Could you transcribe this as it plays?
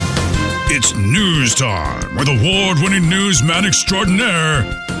It's news time with award-winning newsman extraordinaire,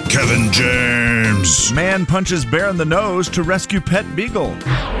 Kevin James. Man punches bear in the nose to rescue pet beagle.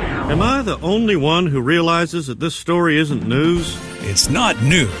 Am I the only one who realizes that this story isn't news? It's not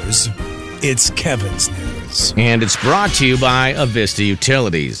news. It's Kevin's news. And it's brought to you by Avista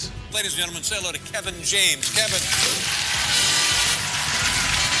Utilities. Ladies and gentlemen, say hello to Kevin James. Kevin.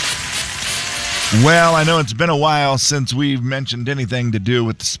 Well, I know it's been a while since we've mentioned anything to do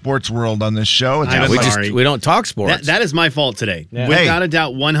with the sports world on this show. We don't talk sports. That is my fault today. Yeah. Without a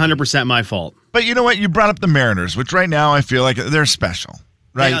doubt, 100% my fault. But you know what? You brought up the Mariners, which right now I feel like they're special,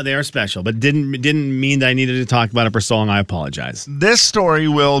 right? Yeah, they are special, but didn't mean that I needed to talk about it for so long. I apologize. This story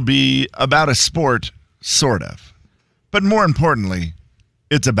will be about a sport, sort of. But more importantly,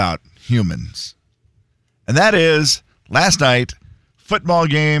 it's about humans. And that is, last night, football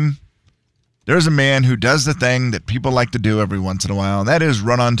game. There's a man who does the thing that people like to do every once in a while, and that is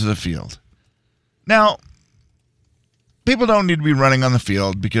run onto the field. Now, people don't need to be running on the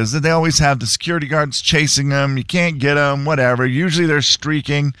field because they always have the security guards chasing them. You can't get them, whatever. Usually they're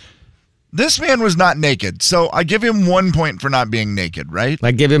streaking. This man was not naked, so I give him 1 point for not being naked, right?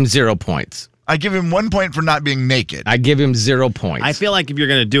 I give him 0 points. I give him 1 point for not being naked. I give him 0 points. I feel like if you're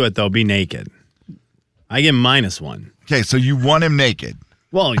going to do it, though, be naked. I give him -1. Okay, so you want him naked.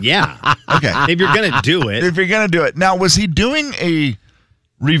 Well, yeah. Okay. If you're going to do it. If you're going to do it. Now, was he doing a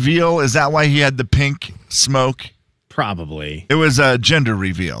reveal? Is that why he had the pink smoke? Probably. It was a gender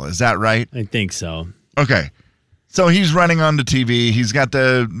reveal. Is that right? I think so. Okay. So he's running onto TV. He's got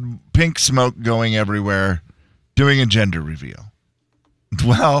the pink smoke going everywhere, doing a gender reveal.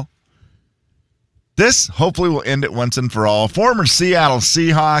 Well, this hopefully will end it once and for all. Former Seattle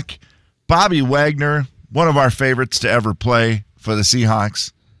Seahawk, Bobby Wagner, one of our favorites to ever play for the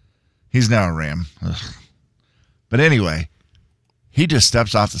Seahawks. He's now a Ram. Ugh. But anyway, he just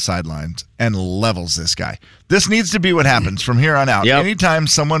steps off the sidelines and levels this guy. This needs to be what happens from here on out. Yep. Anytime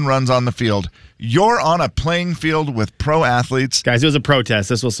someone runs on the field, you're on a playing field with pro athletes. Guys, it was a protest.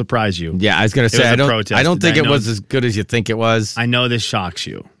 This will surprise you. Yeah, I was going to say, I don't think it was as good as you think it was. I know this shocks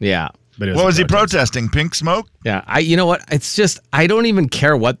you. Yeah. But it was What a was he protest. protesting? Pink smoke? Yeah, you know what? It's just, I don't even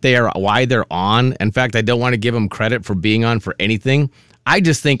care what they are, why they're on. In fact, I don't want to give them credit for being on for anything. I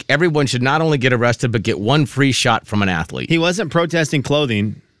just think everyone should not only get arrested, but get one free shot from an athlete. He wasn't protesting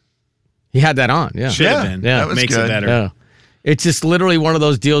clothing. He had that on, yeah. Should have been. Yeah. That was Makes good. it better. Yeah. It's just literally one of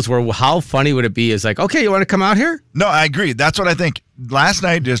those deals where how funny would it be is like, okay, you want to come out here? No, I agree. That's what I think. Last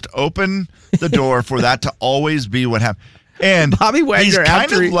night just opened the door for that to always be what happened. And Bobby Wagner, he's kind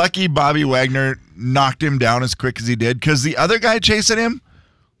after of lucky Bobby Wagner knocked him down as quick as he did because the other guy chasing him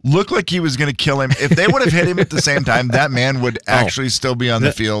looked like he was going to kill him. If they would have hit him at the same time, that man would actually still be on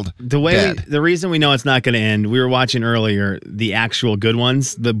the field. The reason we know it's not going to end, we were watching earlier the actual good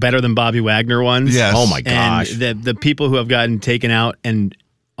ones, the better than Bobby Wagner ones. Yes. Oh my gosh. And the people who have gotten taken out and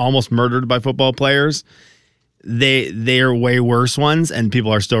almost murdered by football players, they are way worse ones, and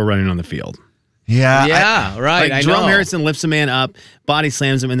people are still running on the field. Yeah. Yeah, right. Like I Jerome know. Harrison lifts a man up, body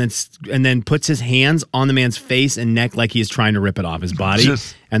slams him, and then puts his hands on the man's face and neck like he's trying to rip it off his body.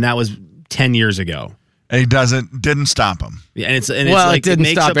 And that was 10 years ago. And he didn't stop him. Yeah, and Well, like it didn't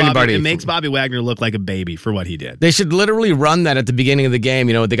stop anybody. It makes Bobby Wagner look like a baby for what he did. They should literally run that at the beginning of the game.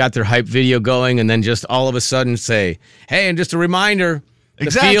 You know, they got their hype video going and then just all of a sudden say, hey, and just a reminder, the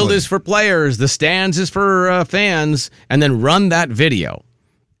Exactly. field is for players, the stands is for fans, and then run that video.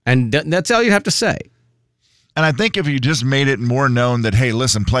 And that's all you have to say. And I think if you just made it more known that, hey,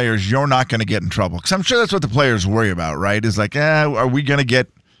 listen, players, you're not going to get in trouble. Because I'm sure that's what the players worry about, right? Is like, are we going to get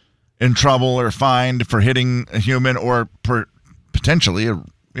in trouble or fined for hitting a human or potentially,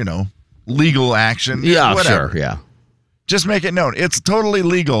 legal action? Yeah, whatever. sure, yeah. Just make it known. It's totally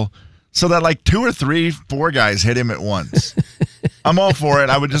legal so that like 2 or 3, 4 guys hit him at once. I'm all for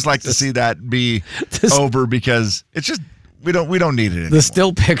it. I would just like to see that be over because it's just, we don't need it anymore. The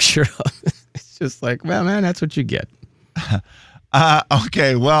still picture of it. It's just like, well, man, that's what you get.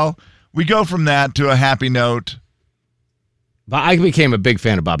 Okay, well, we go from that to a happy note. But I became a big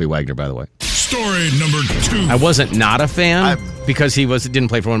fan of Bobby Wagner, by the way. Story number 2. I wasn't not a fan because he didn't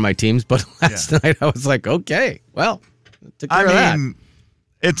play for one of my teams, but last night I was like, okay, well, took care of that.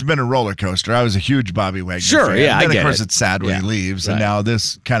 It's been a roller coaster. I was a huge Bobby Wagner Sure, fan. yeah, I And get of course, it. it's sad when he leaves, and right. now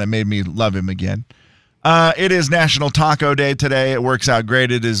this kind of made me love him again. It is National Taco Day today. It works out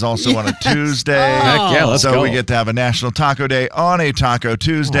great. It is also on a Tuesday. Heck yeah, let's so go. we get to have a National Taco Day on a Taco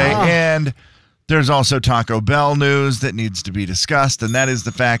Tuesday. And there's also Taco Bell news that needs to be discussed, and that is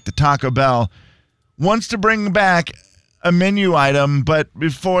the fact that Taco Bell wants to bring back a menu item, but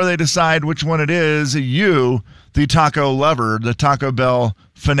before they decide which one it is, you, the taco lover, the Taco Bell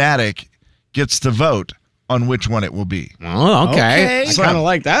fanatic, gets to vote on which one it will be. Oh, okay. Okay. I kind of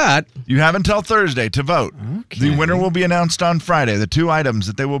like that. You have until Thursday to vote. Okay. The winner will be announced on Friday. The two items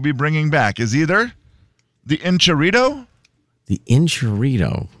that they will be bringing back is either the enchilada The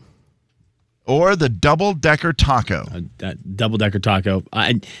enchilada. or the double-decker taco. That double-decker taco.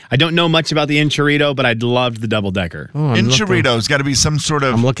 I don't know much about the enchilada, but I'd love the double-decker. Enchilada's got to be some sort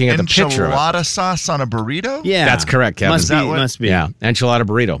of I'm looking at the picture of it. enchilada sauce on a burrito? Yeah. That's correct, Kevin. Must Is that be. what- Must be. Yeah, enchilada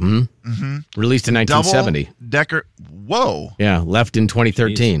burrito. Released in 1970. Double-decker. Whoa. Yeah, left in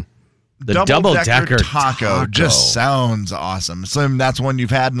 2013. The double-decker taco just sounds awesome. So that's one you've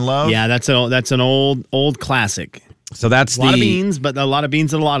had and loved? Yeah, that's an old classic. So that's A lot the of beans, but a lot of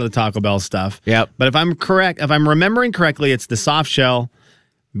beans in a lot of the Taco Bell stuff. Yep. But if I'm remembering correctly, it's the soft shell,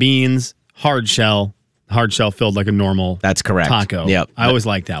 beans, hard shell filled like a normal That's correct. taco. Yep. I always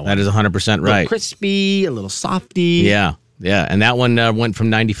like that one. That is 100% a little right. crispy, a little softy. Yeah, and that one went from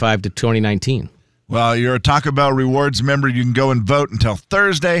 95 to 2019. Well, you're a Taco Bell Rewards member. You can go and vote until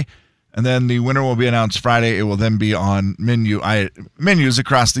Thursday, and then the winner will be announced Friday. It will then be on menus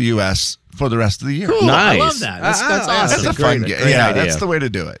across the U.S. for the rest of the year. Cool. Nice. I love that. That's awesome. That's a fun game. great Yeah, idea. that's the way to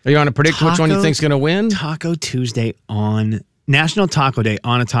do it. Are you want to predict which one you think's going to win? Taco Tuesday on National Taco Day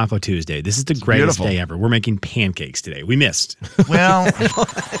on a Taco Tuesday. This is the greatest beautiful. day ever. We're making pancakes today. We missed. Well, Jay,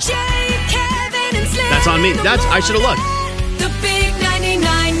 Kevin, and Slim. That's on me. I should have looked. The big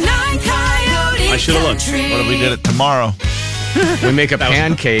 99.9 Coyote I should have looked. Country. what if we did it tomorrow? We make a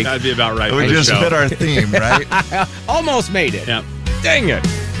pancake. That'd be about right. We for the just show. fit our theme, right? Almost made it. Yep. Dang it.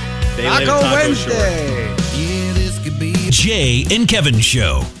 Day late, taco short. Jay and Kevin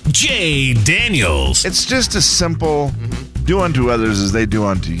Show. Jay Daniels. It's just a simple do unto others as they do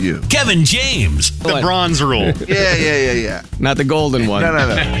unto you. Kevin James. The bronze rule. Yeah. Not the golden one. No.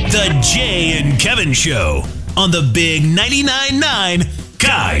 The Jay and Kevin Show on the big 99.9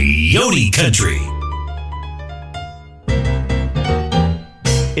 Coyote Country.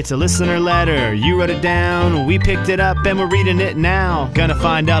 It's a listener letter. You wrote it down. We picked it up and we're reading it now. Gonna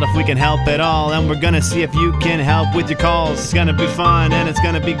find out if we can help at all. And we're gonna see if you can help with your calls. It's gonna be fun and it's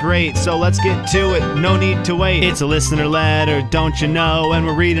gonna be great. So let's get to it. No need to wait. It's a listener letter, don't you know? And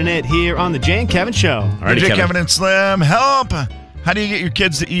we're reading it here on the Jay and Kevin Show. Alrighty, DJ Kevin and Slim, help! How do you get your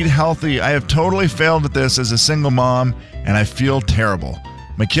kids to eat healthy? I have totally failed at this as a single mom, and I feel terrible.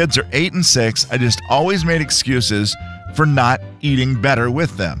 My kids are 8 and 6. I just always made excuses for not eating better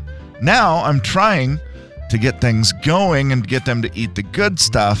with them. Now I'm trying to get things going and get them to eat the good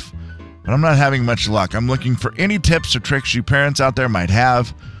stuff, but I'm not having much luck. I'm looking for any tips or tricks you parents out there might have.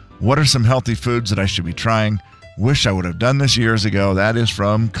 What are some healthy foods that I should be trying? Wish I would have done this years ago. That is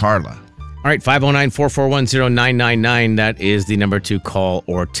from Carla. All right, 509-441-0999. That is the number to call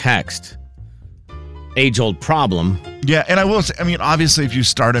or text. Age-old problem. Yeah, and I will say, I mean, obviously, if you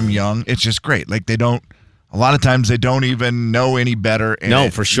start them young, it's just great. Like, a lot of times they don't even know any better. And No,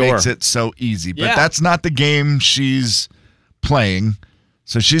 it for sure. makes it so easy. But Yeah. that's not the game she's playing.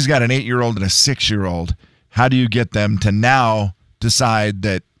 So she's got an 8-year-old and a 6-year-old. How do you get them to now decide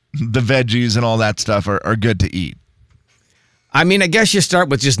that the veggies and all that stuff are good to eat? I mean, I guess you start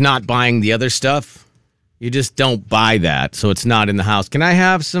with just not buying the other stuff. You just don't buy that, so it's not in the house. Can I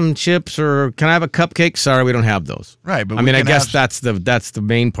have some chips or can I have a cupcake? Sorry, we don't have those. Right, but I we mean, I can guess have- that's the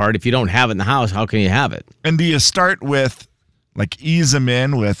main part. If you don't have it in the house, how can you have it? And do you start with, like, ease them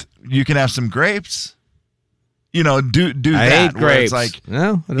in with, you can have some grapes? You know, do I that. hate where grapes. It's like,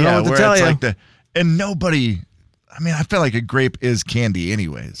 No, I don't know yeah, what to where tell it's you. like and nobody, I mean, I feel like a grape is candy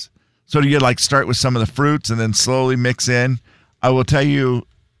anyways. So do you like start with some of the fruits and then slowly mix in? I will tell you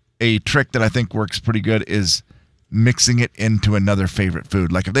a trick that I think works pretty good is mixing it into another favorite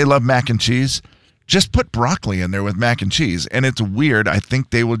food. Like if they love mac and cheese, just put broccoli in there with mac and cheese. And it's weird. I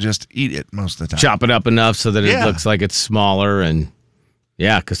think they will just eat it most of the time. Chop it up enough so that it Yeah. looks like it's smaller and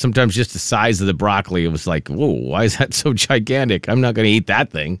yeah, because sometimes just the size of the broccoli, it was like, whoa, why is that so gigantic? I'm not going to eat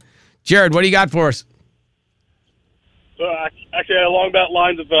that thing. Jared, what do you got for us? So actually, along that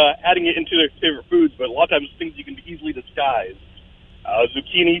lines of adding it into their favorite foods, but a lot of times things you can easily disguise.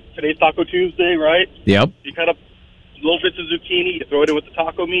 Zucchini, today's Taco Tuesday, right? Yep. You cut up little bits of zucchini, you throw it in with the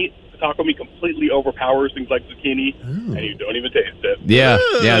taco meat. The taco meat completely overpowers things like zucchini, and you don't even taste it. Yeah,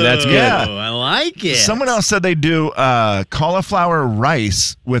 that's good. Yeah. I like it. Someone else said they do cauliflower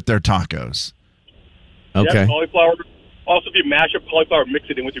rice with their tacos. Okay. Yeah, cauliflower. Also, if you mash up cauliflower, mix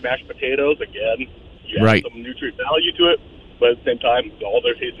it in with your mashed potatoes, again, you add Right. some nutrient value to it, but at the same time, all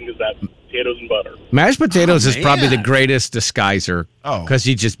they're tasting is that potatoes and butter. Mashed potatoes is probably the man. greatest disguiser. Oh. Because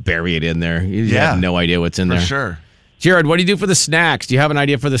you just bury it in there. You Yeah. have no idea what's in For there. sure. Jared, what do you do for the snacks? Do you have an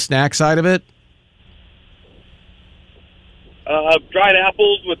idea for the snack side of it? Dried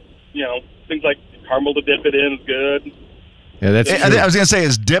apples with, things like caramel to dip it in is good. Yeah, that's I true. was going to say,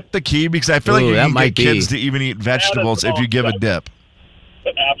 is dip the key? Because I feel like Ooh, you that can might get kids be. to even eat vegetables if you give a dip.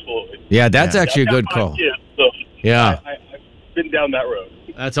 Absolutely. Yeah, that's actually a I've got good 5 call. kids, so Yeah. I've been down that road.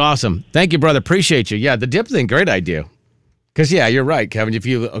 That's awesome. Thank you, brother. Appreciate you. Yeah, the dip thing, great idea. Because, yeah, you're right, Kevin. If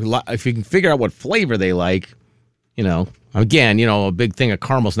you can figure out what flavor they like, again, a big thing of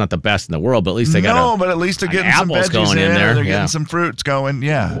caramel's not the best in the world, but at least they got No, but at least they're getting some apples veggies going in or there. they're Yeah. getting some fruits going.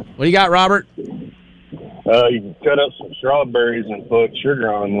 Yeah. What do you got, Robert? You can cut up some strawberries and put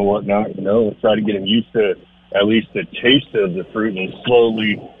sugar on them and whatnot, try to get them used to at least the taste of the fruit and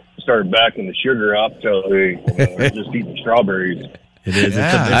slowly start backing the sugar up till they just eat the strawberries. It is.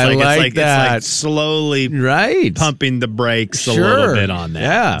 Yeah. It's that. like slowly Right. pumping the brakes a Sure. little bit on that.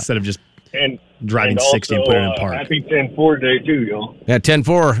 Yeah. Instead of just And driving and 60 and also, putting it in park. Happy 10-4 day, too, y'all. Yeah,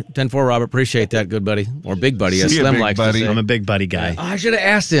 10-4. 10-4, Robert. Appreciate that, good buddy. Or big buddy, as See ya, Slim big likes buddy. to say. I'm a big buddy guy. Oh, I should have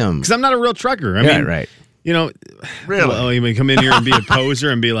asked him. Because I'm not a real trucker. I Yeah, mean, right. Really? Well, you may come in here and be a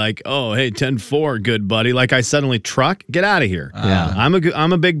poser and be like, "Oh, hey, 10-4, good buddy." Like I suddenly truck. Get out of here. Yeah. I'm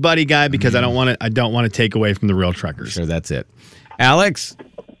a big buddy guy because I don't want to take away from the real truckers. Sure, that's it. Alex?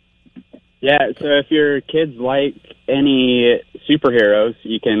 Yeah, so if your kids like any superheroes,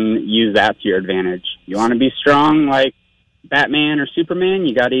 you can use that to your advantage. You want to be strong like Batman or Superman,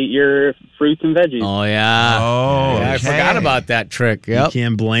 you got to eat your fruits and veggies. Oh, yeah. Oh, Yeah, I okay. forgot about that trick. You Yep.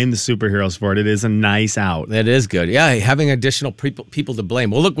 can't blame the superheroes for it. It is a nice out. That is good. Yeah, having additional people to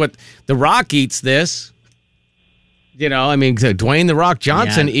blame. Well, look what The Rock eats this. Dwayne The Rock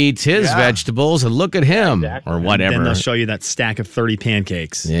Johnson Yeah. eats his Yeah. vegetables, and look at him, Exactly. or whatever. Then they'll show you that stack of 30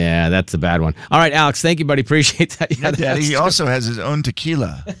 pancakes. Yeah, that's the bad one. All right, Alex, thank you, buddy. Appreciate that. Yeah, Daddy, that's he true. also has his own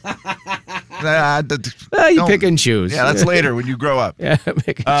tequila. You Don't- pick and choose. Yeah, that's later when you grow up. Yeah,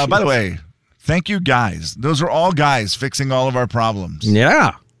 pick and By the choose. way, thank you, guys. Those are all guys fixing all of our problems.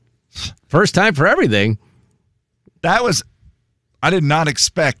 Yeah. First time for everything. I did not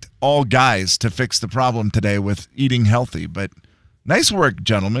expect all guys to fix the problem today with eating healthy, but nice work,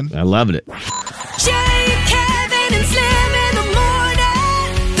 gentlemen. I loved it. Jay, Kevin, and Slim in the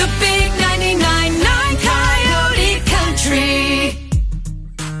morning. The big 99.9 Coyote Country.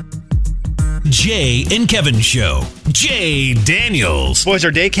 Jay and Kevin Show. Jay Daniels. Boys,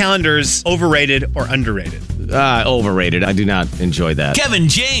 are day calendars overrated or underrated? Overrated. I do not enjoy that. Kevin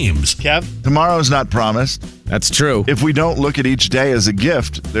James. Kev? Tomorrow's not promised. That's true. If we don't look at each day as a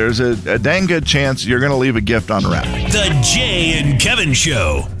gift, there's a dang good chance you're going to leave a gift unwrapped. The Jay and Kevin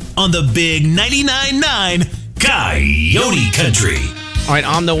Show on the big 99.9 Coyote Country. All right,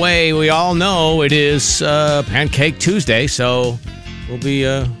 on the way, we all know it is Pancake Tuesday, so we'll be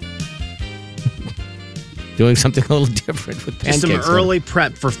doing something a little different with pancakes. Just some early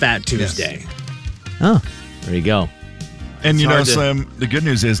prep for Fat Tuesday. Oh, there you go. And It's you know, hard to- Slim, the good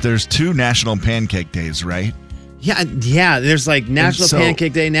news is there's 2 National Pancake Days, right? Yeah. There's like National so-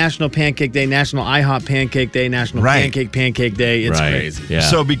 Pancake Day, National Pancake Day, National IHOP Pancake Day, National Right. Pancake Day. It's Right. crazy. Yeah.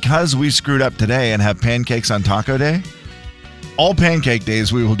 So because we screwed up today and have pancakes on Taco Day, all pancake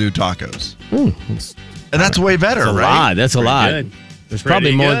days we will do tacos. It's And that's way better, a right? lot. That's a Pretty lot. good. There's Pretty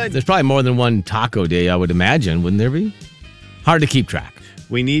probably more. good. There's probably more than one taco day, I would imagine. Wouldn't there be? Hard to keep track.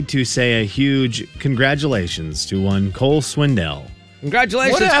 We need to say a huge congratulations to one Cole Swindell.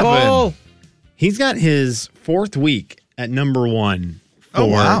 Congratulations, What happened? Cole. He's got his 4th week at number 1 for Oh,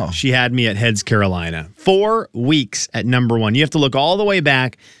 wow. She Had Me at Heads Carolina. 4 weeks at number 1. You have to look all the way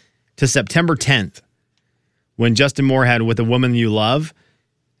back to September 10th when Justin Moore had With a Woman You Love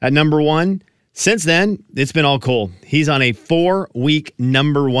at number 1. Since then, it's been all Cole. He's on a 4-week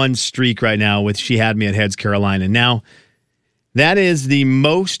number 1 streak right now with She Had Me at Heads Carolina. Now, that is the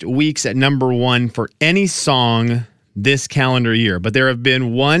most weeks at number 1 for any song this calendar year. But there have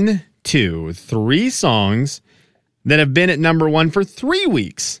been 3 songs that have been at number 1 for 3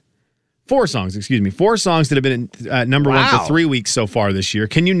 weeks. 4 songs, excuse me. 4 songs that have been at number 1 Wow. for 3 weeks so far this year.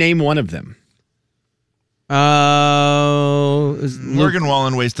 Can you name one of them? Morgan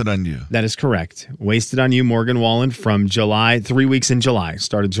Wallen Wasted on You. That is correct. Wasted on You, Morgan Wallen from July, 3 weeks in July.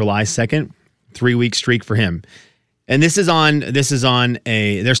 Started July 2nd, 3-week streak for him. And this is on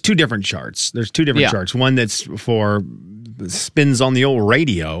there's 2 different charts. There's 2 different Yeah. charts. One that's for spins on the old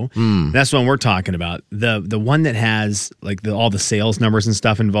radio. That's what we're talking about. The one that has like all the sales numbers and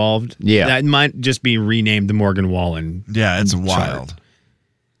stuff involved. Yeah. That might just be renamed the Morgan Wallen. Yeah, it's chart. wild.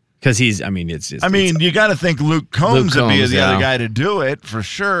 Because you got to think Luke Combs would be Combs, the yeah. other guy to do it for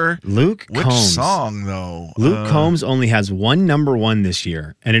sure. Luke Which Combs. song, though? Luke Combs only has 1 number 1 this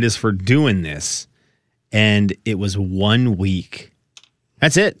year, and it is for doing this. And it was 1 week.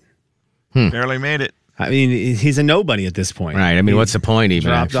 That's it. Barely made it. I mean, he's a nobody at this point. Right. I mean, what's the point even?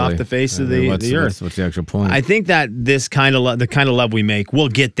 Dropped actually? off the face of the earth. What's the actual point? I think that this kind of the kind of love we make will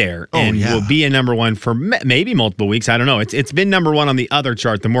get there and will be a number one for maybe multiple weeks. I don't know. It's been number one on the other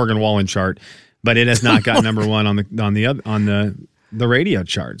chart, the Morgan Wallen chart, but it has not got number one on the radio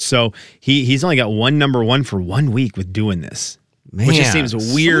chart. So he's only got one number one for 1 week with doing this, which just seems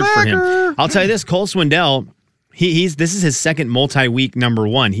weird for him. I'll tell you this, Cole Swindell. This is his second multi-week number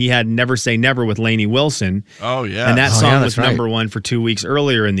one. He had Never Say Never with Lainey Wilson. Oh, yeah. And that song was number one for 2 weeks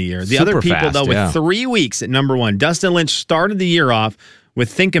earlier in the year. The other people, though, with 3 weeks at number one. Dustin Lynch started the year off with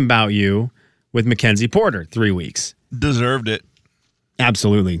Thinking About You with Mackenzie Porter, 3 weeks. Deserved it.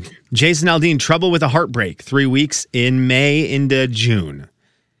 Absolutely. Jason Aldean, Trouble with a Heartbreak, 3 weeks in May into June.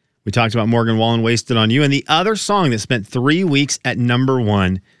 We talked about Morgan Wallen, Wasted on You. And the other song that spent 3 weeks at number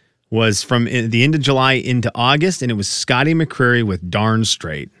one was from the end of July into August, and it was Scotty McCreery with Darn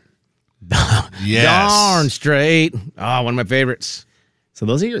Straight. Yes. Darn Straight. Oh, one of my favorites. So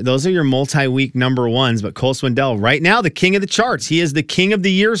those are your multi-week number ones, but Cole Swindell, right now, the king of the charts. He is the king of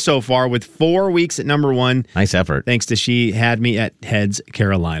the year so far with 4 weeks at number one. Nice effort. Thanks to She Had Me at Heads,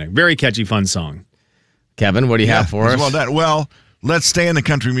 Carolina. Very catchy, fun song. Kevin, what do you have for us? Well done. Well, let's stay in the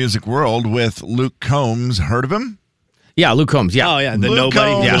country music world with Luke Combs. Heard of him? Yeah, Luke Combs. Yeah. Oh, yeah. The Luke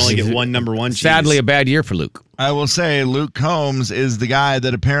nobody who Combs. can only get one number one. Sadly, a bad year for Luke. I will say Luke Combs is the guy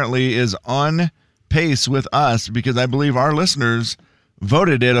that apparently is on pace with us because I believe our listeners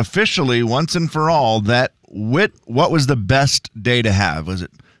voted it officially once and for all that what was the best day to have? Was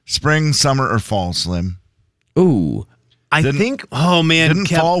it spring, summer, or fall, Slim? Ooh. I think, oh, man. Didn't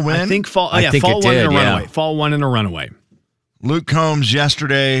fall win? I think fall, I think fall it one did, and a yeah. runaway. Fall one and a runaway. Luke Combs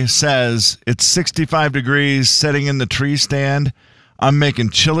yesterday says it's 65 degrees sitting in the tree stand. I'm making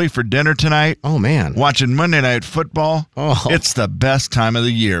chili for dinner tonight. Oh, man. Watching Monday Night Football. Oh. It's the best time of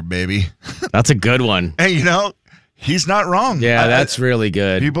the year, baby. That's a good one. Hey, he's not wrong. Yeah, that's really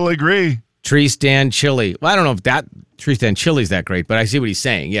good. People agree. Tree stand chili. Well, I don't know if that tree stand chili is that great, but I see what he's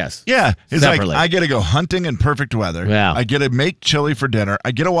saying. Yes. Yeah. It's Separately. like, I get to go hunting in perfect weather. Yeah. I get to make chili for dinner. I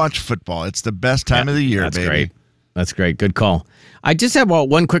get to watch football. It's the best time of the year, That's baby. great. That's great. Good call. I just have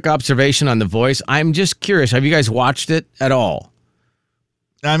one quick observation on The Voice. I'm just curious. Have you guys watched it at all?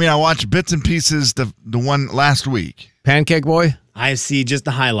 I mean, I watched bits and pieces the one last week. Pancake Boy? I see just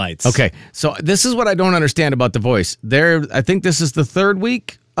the highlights. Okay. So this is what I don't understand about The Voice. I think this is the third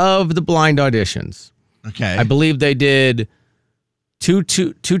week of the blind auditions. Okay. I believe they did two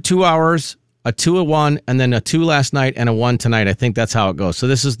 2 hours, a 2 a 1, and then a 2 last night and a 1 tonight. I think that's how it goes. So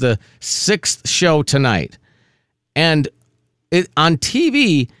this is the 6th show tonight. And on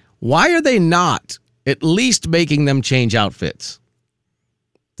TV, why are they not at least making them change outfits?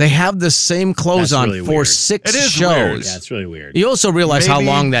 They have the same clothes That's on really for weird. 6 It is shows. weird. Yeah, it's really weird. You also realize how Maybe-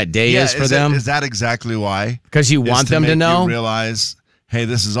 long that day is for them? Is that exactly why? Because you Is want them to make know? You realize, hey,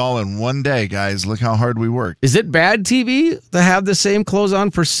 this is all in one day, guys. Look how hard we work. Is it bad TV to have the same clothes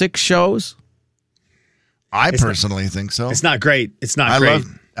on for 6 shows? I personally think so. It's not great. It's not I great.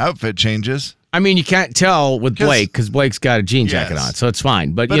 love outfit changes. I mean, you can't tell with Blake because Blake's got a jean jacket Yes. on, so it's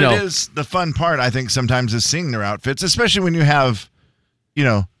fine. But But you know, it is the fun part, I think, sometimes is seeing their outfits, especially when you have,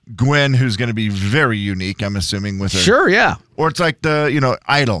 Gwen, who's going to be very unique, I'm assuming, with her. sure, yeah. Or it's like the,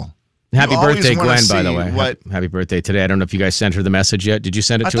 Idol. Happy You always birthday, wanna Gwen, by the see way. what- Happy birthday today. I don't know if you guys sent her the message yet. Did you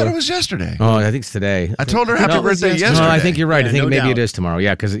send it I to thought her? it was yesterday. Oh, I think it's today. I told her happy No, it was birthday yesterday. yesterday. No, I think you're right. Yeah, I think no maybe doubt. it is tomorrow.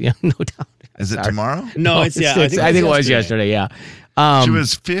 Yeah, because no doubt. Is it Sorry. tomorrow? No, it's yeah. I think it was yesterday. Yeah. She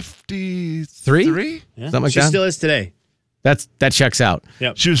was 53? Something like she that. still is today. That checks out.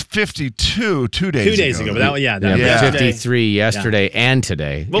 Yep. She was 52 2 days ago. 2 days ago. But that, yeah, that, Yeah, yesterday. 53 yesterday and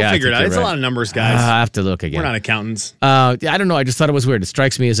today. We'll Yeah, I figure it think out. you're It's a right. lot of numbers, guys. I have to look again. We're not accountants. I don't know. I just thought it was weird. It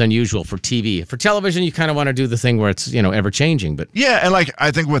strikes me as unusual for TV. For television, you kind of want to do the thing where it's ever changing. But Yeah, and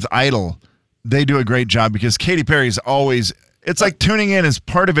I think with Idol, they do a great job because Katy Perry's always. It's like tuning in as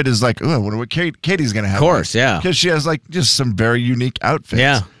part of it is like, oh, I wonder what Katie's going to have. Of course, yeah. Because she has just some very unique outfits.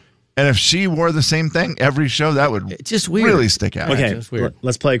 Yeah. And if she wore the same thing every show, that would It's just weird. really stick out. Okay, it's weird.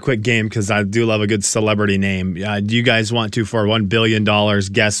 let's play a quick game because I do love a good celebrity name. Do you guys want to, for $1 billion,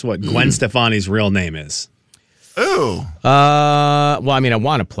 guess what Gwen Stefani's real name is? Ooh, well, I mean, I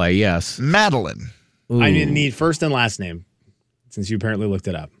want to play. Yes. Madeline. I need first and last name since you apparently looked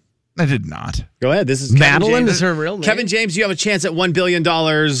it up. I did not. Go ahead. This is Madeline Kevin James. is her real name. Kevin James, you have a chance at $1 billion.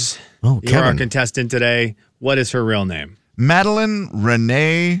 Oh, You're our Kevin. contestant today. What is her real name? Madeline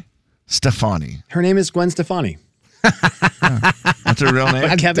Renee Stefani. Her name is Gwen Stefani. That's her real name?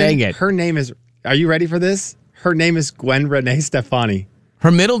 But Kevin, dang it. her name is, are you ready for this? Her name is Gwen Renee Stefani.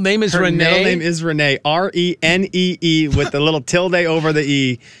 Her middle name is Her Renee. middle name is Renee, Renee, with the little tilde over the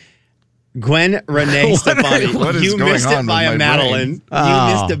E. Gwen Renee Stefani, what is you going missed on it by with a my Madeline. brain?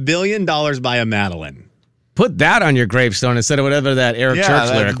 You missed $1 billion by a Madeline. Put that on your gravestone instead of whatever that Eric Church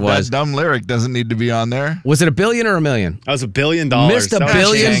lyric was. That dumb lyric doesn't need to be on there. Was it $1 billion or $1 million? That was $1 billion. Missed $1 That was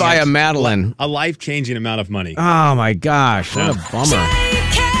billion changing. by a Madeline. A life-changing amount of money. Oh my gosh, what a bummer. Jay,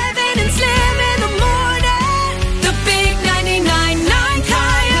 Kevin, and Slim in the morning. The big 99.9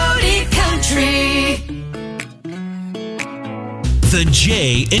 Coyote Country. The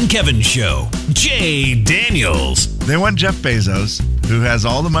Jay and Kevin Show. Jay Daniels. They want Jeff Bezos, who has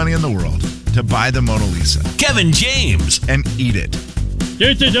all the money in the world, to buy the Mona Lisa Kevin James. and eat it.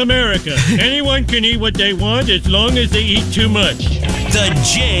 This is America. Anyone can eat what they want as long as they eat too much. The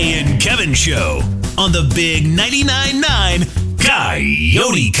Jay and Kevin Show on the big 99.9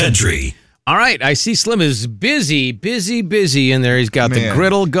 Coyote Country. All right, I see Slim is busy in there. He's got the Man.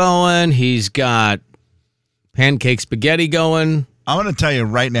 griddle going. He's got pancake spaghetti going. I want to tell you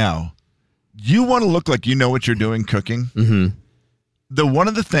right now, you want to look like you know what you're doing cooking. Mm-hmm. One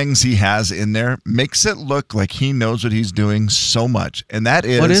of the things he has in there makes it look like he knows what he's doing so much, and that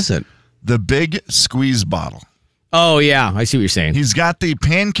is What is it? The big squeeze bottle. Oh, yeah, I see what you're saying. He's got the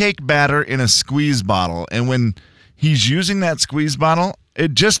pancake batter in a squeeze bottle, and when he's using that squeeze bottle,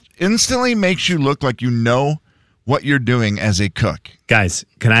 it just instantly makes you look like you know what you're doing as a cook. Guys,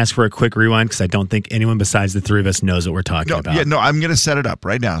 can I ask for a quick rewind? Because I don't think anyone besides the three of us knows what we're talking about. I'm going to set it up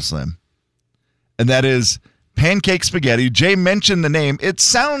right now, Slim. And that is pancake spaghetti. Jay mentioned the name. It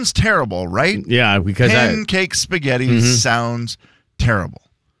sounds terrible, right? Yeah, because pancake spaghetti sounds terrible.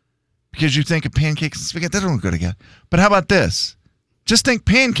 Because you think of pancakes and spaghetti, they don't go together. But how about this? Just think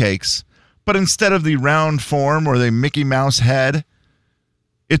pancakes, but instead of the round form or the Mickey Mouse head,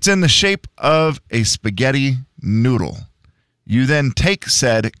 it's in the shape of a spaghetti noodle. You then take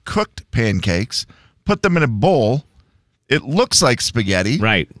said cooked pancakes, put them in a bowl. It looks like spaghetti.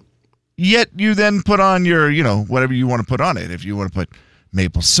 Right. Yet you then put on your, whatever you want to put on it. If you want to put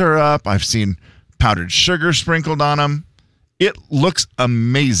maple syrup, I've seen powdered sugar sprinkled on them. It looks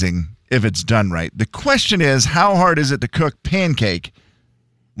amazing if it's done right. The question is, how hard is it to cook pancake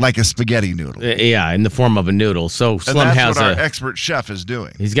like a spaghetti noodle? Yeah, in the form of a noodle. So And Slim that's has what our expert chef is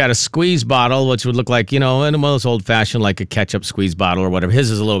doing. He's got a squeeze bottle, which would look like, in one of those old-fashioned, like a ketchup squeeze bottle or whatever. His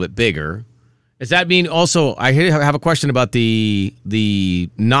is a little bit bigger. Does that mean also, I have a question about the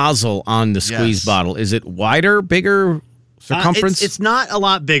nozzle on the squeeze bottle. Is it wider, bigger, circumference? It's not a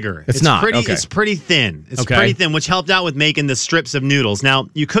lot bigger. It's not, Pretty, okay. It's pretty thin. It's Okay. pretty thin, which helped out with making the strips of noodles. Now,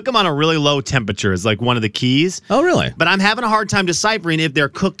 you cook them on a really low temperature is like one of the keys. Oh, really? But I'm having a hard time deciphering if they're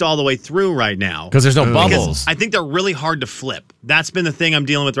cooked all the way through right now. Because there's no bubbles. Because I think they're really hard to flip. That's been the thing I'm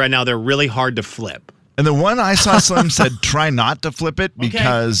dealing with right now. They're really hard to flip. And the one I saw Slim said try not to flip it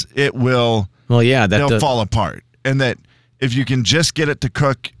because it will they'll fall apart. And that if you can just get it to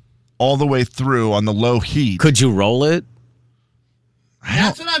cook all the way through on the low heat. Could you roll it?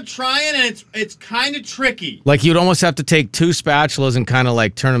 That's what I'm trying, and it's kind of tricky. Like you'd almost have to take two spatulas and kind of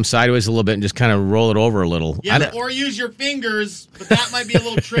like turn them sideways a little bit and just kind of roll it over a little. Yeah, or use your fingers, but that might be a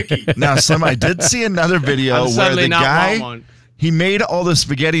little tricky. Now, Slim, I did see another video where the guy, he made all the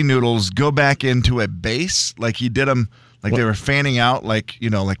spaghetti noodles go back into a base, like he did them, like they were fanning out, like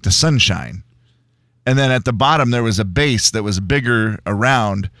the sunshine. And then at the bottom, there was a base that was bigger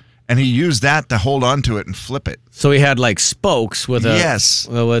around, and he used that to hold onto it and flip it. So he had like spokes with a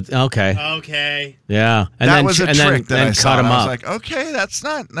okay. Okay. Yeah. And that then, was a and trick then, that I then saw. cut And him I was up. like, okay, that's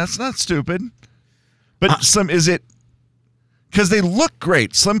not stupid. But Slim, is it? Because they look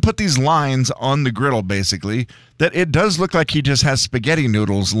great. Slim put these lines on the griddle, basically, that it does look like he just has spaghetti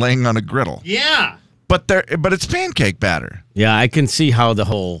noodles laying on a griddle. Yeah. But it's pancake batter. Yeah, I can see how the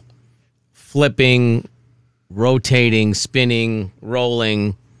whole flipping, rotating, spinning,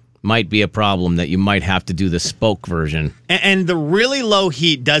 rolling might be a problem that you might have to do the spoke version. And the really low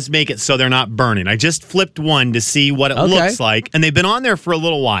heat does make it so they're not burning. I just flipped one to see what it looks like, and they've been on there for a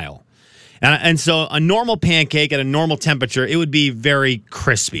little while. And so a normal pancake at a normal temperature, it would be very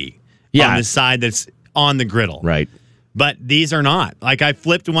crispy on the side that's on the griddle. Right. But these are not. Like I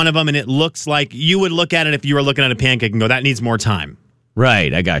flipped one of them, and it looks like you would look at it if you were looking at a pancake and go, that needs more time.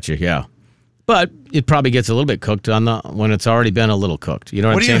 Right, I got you, yeah. But it probably gets a little bit cooked when it's already been a little cooked. You know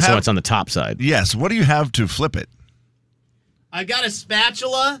what I'm saying? So it's on the top side. Yes. What do you have to flip it? I got a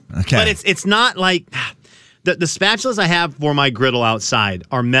spatula, Okay. but it's not like the spatulas I have for my griddle outside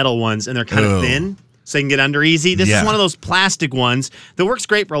are metal ones, and they're kind of thin, so they can get under easy. This is one of those plastic ones that works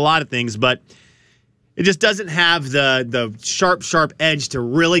great for a lot of things, but it just doesn't have the sharp edge to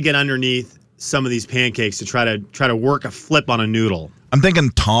really get underneath some of these pancakes to try to work a flip on a noodle. I'm thinking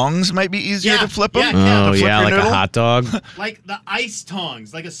tongs might be easier to flip them. Oh, yeah, like a hot dog. Like the ice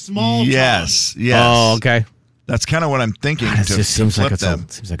tongs, like a small Yes. Oh, okay. That's kind of what I'm thinking. It to just seems flip like them.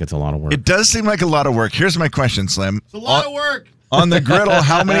 seems like it's a lot of work. It does seem like a lot of work. Here's my question, Slim. It's a lot of work. On the griddle,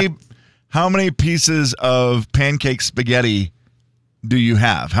 how many pieces of pancake spaghetti do you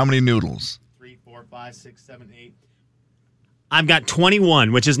have? How many noodles? 3, 4, 5, 6, 7, 8. I've got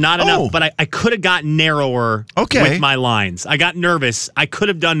 21, which is not enough, but I could have gotten narrower with my lines. I got nervous. I could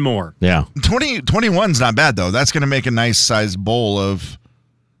have done more. Yeah. 21's not bad, though. That's going to make a nice sized bowl of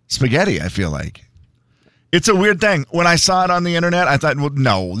spaghetti, I feel like. It's a weird thing. When I saw it on the internet, I thought, well,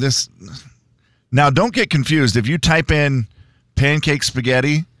 no, this... Now, don't get confused. If you type in pancake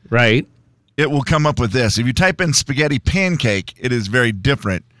spaghetti... Right. It will come up with this. If you type in spaghetti pancake, it is very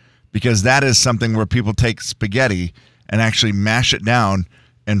different because that is something where people take spaghetti and actually mash it down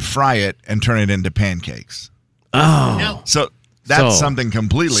and fry it and turn it into pancakes. Oh. So that's something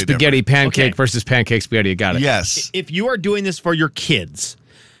completely spaghetti different. pancake versus pancake spaghetti. Got it. Yes. If you are doing this for your kids,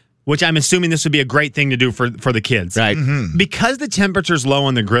 which I'm assuming this would be a great thing to do for the kids. Right. Mm-hmm. Because the temperature's low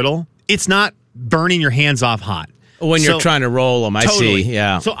on the griddle, it's not burning your hands off hot. When you're trying to roll them, I see.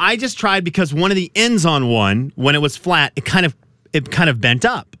 Yeah. So I just tried because one of the ends on one, when it was flat, it kind of bent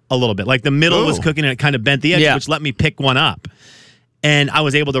up a little bit. Like the middle was cooking and it kind of bent the edge, which let me pick one up. And I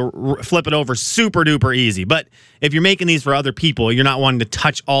was able to flip it over super duper easy. But if you're making these for other people, you're not wanting to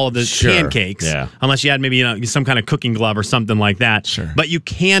touch all of the pancakes. Yeah. Unless you had maybe some kind of cooking glove or something like that. Sure. But you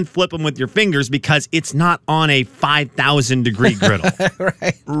can flip them with your fingers because it's not on a 5,000 degree griddle.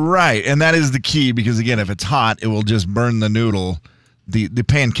 Right. And that is the key because, again, if it's hot, it will just burn the noodle, the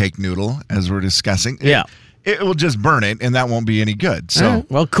pancake noodle, as we're discussing. Yeah. It will just burn it, and that won't be any good. So,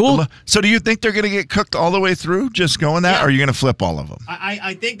 well, cool. So, do you think they're going to get cooked all the way through, just going that, or are you going to flip all of them?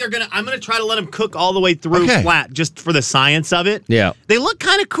 I think I'm going to try to let them cook all the way through flat just for the science of it. Yeah. They look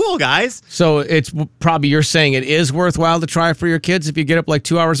kind of cool, guys. So it's probably, you're saying it is worthwhile to try for your kids if you get up like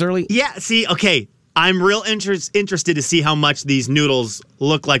 2 hours early? Yeah, see, okay. I'm real interested to see how much these noodles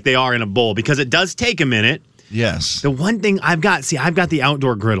look like they are in a bowl because it does take a minute. Yes. The one thing I've got the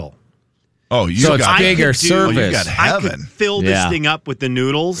outdoor griddle. Oh, so it's bigger service. You got heaven. I could fill this thing up with the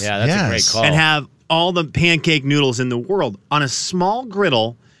noodles. Yeah, that's a great call. And have all the pancake noodles in the world. On a small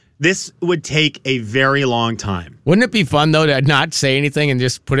griddle, this would take a very long time. Wouldn't it be fun, though, to not say anything and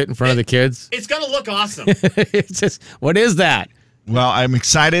just put it in front of the kids? It's going to look awesome. It's just, what is that? Well, I'm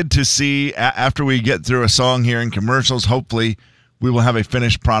excited to see after we get through a song here in commercials, hopefully we will have a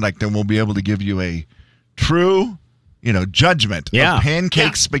finished product and we'll be able to give you a true, judgment of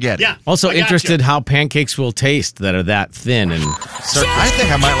pancake spaghetti. Yeah. Also interested how pancakes will taste that are that thin and certain. I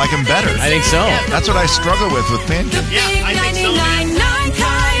think I might like them better. I think so. That's what I struggle with pancakes. Yeah, I think so, man.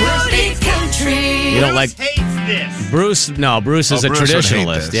 You don't like hates this. Bruce? No, Bruce is a Bruce would hate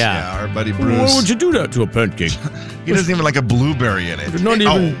traditionalist. this. Yeah, our buddy Bruce. Why would you do that to a pancake? He doesn't even like a blueberry in it.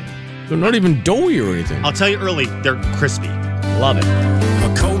 They're not even doughy or anything. I'll tell you early, they're crispy. Love it.